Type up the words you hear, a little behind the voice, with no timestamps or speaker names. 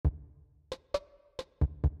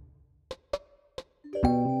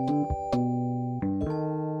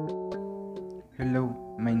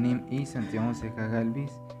name is Santiago Seca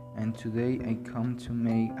Galvis, and today I come to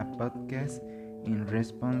make a podcast in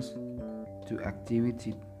response to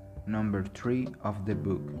activity number 3 of the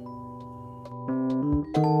book.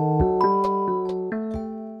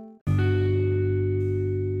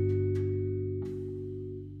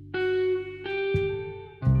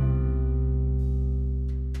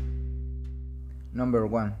 Number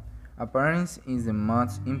 1. Appearance is the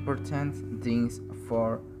most important thing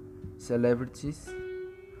for celebrities.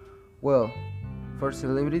 Well, for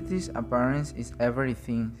celebrities, appearance is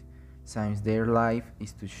everything, since their life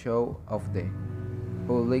is to show off the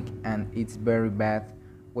public, and it's very bad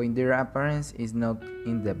when their appearance is not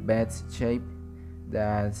in the best shape.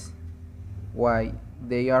 That's why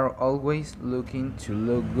they are always looking to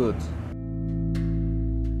look good.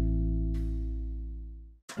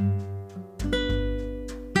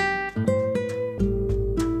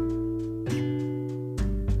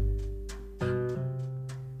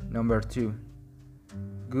 Number 2.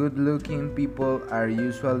 Good-looking people are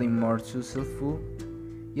usually more successful.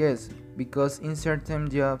 Yes, because in certain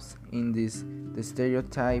jobs, the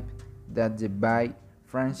stereotype that the buy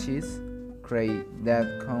franchise create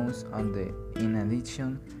that comes on the. In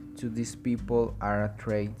addition to these people are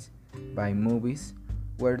attracted by movies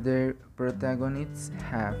where their protagonists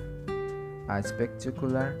have a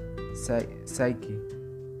spectacular psyche.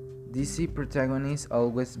 DC protagonists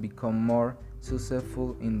always become more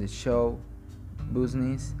successful in the show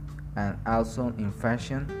business and also in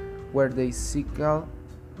fashion, where the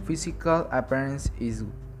physical appearance is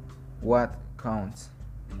what counts.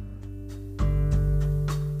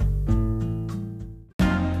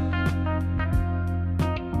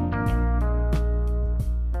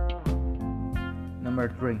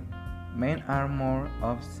 Number 3. Men are more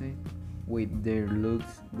obsessed with their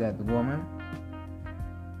looks than women.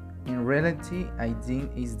 In reality, I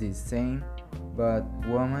think it's the same, but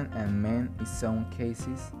women and men in some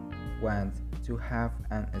cases want to have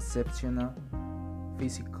an exceptional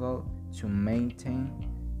physical to maintain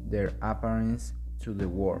their appearance to the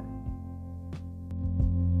world.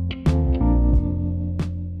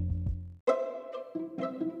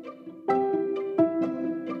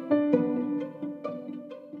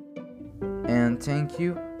 And thank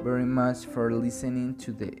you very much for listening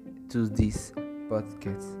to this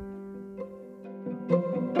podcast.